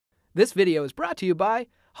This video is brought to you by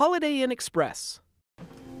Holiday Inn Express.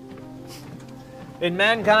 In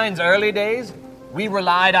mankind's early days, we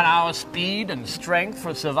relied on our speed and strength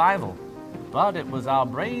for survival. But it was our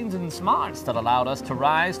brains and smarts that allowed us to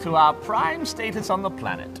rise to our prime status on the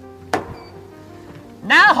planet.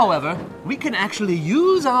 Now, however, we can actually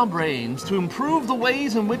use our brains to improve the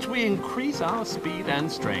ways in which we increase our speed and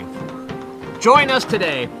strength. Join us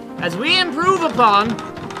today as we improve upon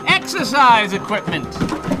exercise equipment.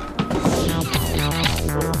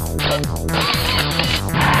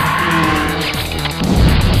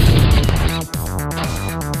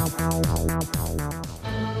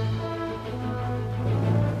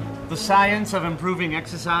 The science of improving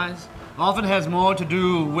exercise often has more to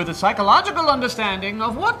do with a psychological understanding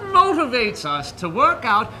of what motivates us to work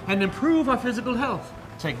out and improve our physical health.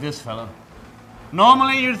 Take this fella.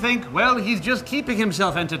 Normally you'd think, well, he's just keeping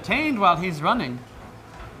himself entertained while he's running.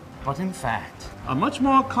 But in fact, a much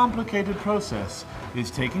more complicated process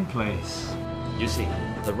is taking place. You see,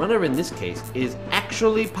 the runner in this case is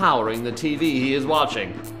actually powering the TV he is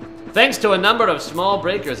watching. Thanks to a number of small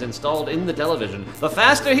breakers installed in the television, the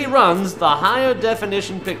faster he runs, the higher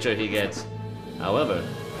definition picture he gets. However,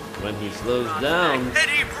 when he slows down... And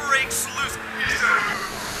he breaks loose.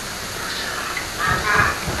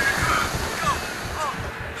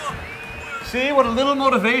 See what a little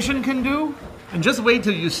motivation can do? And just wait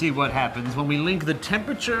till you see what happens when we link the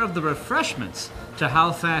temperature of the refreshments to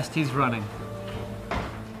how fast he's running.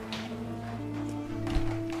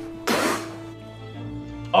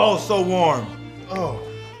 Oh, so warm. Oh.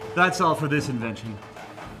 That's all for this invention.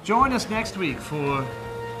 Join us next week for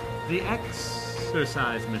the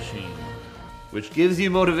exercise machine, which gives you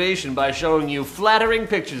motivation by showing you flattering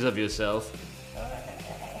pictures of yourself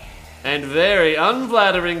and very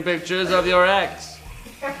unflattering pictures of your ex.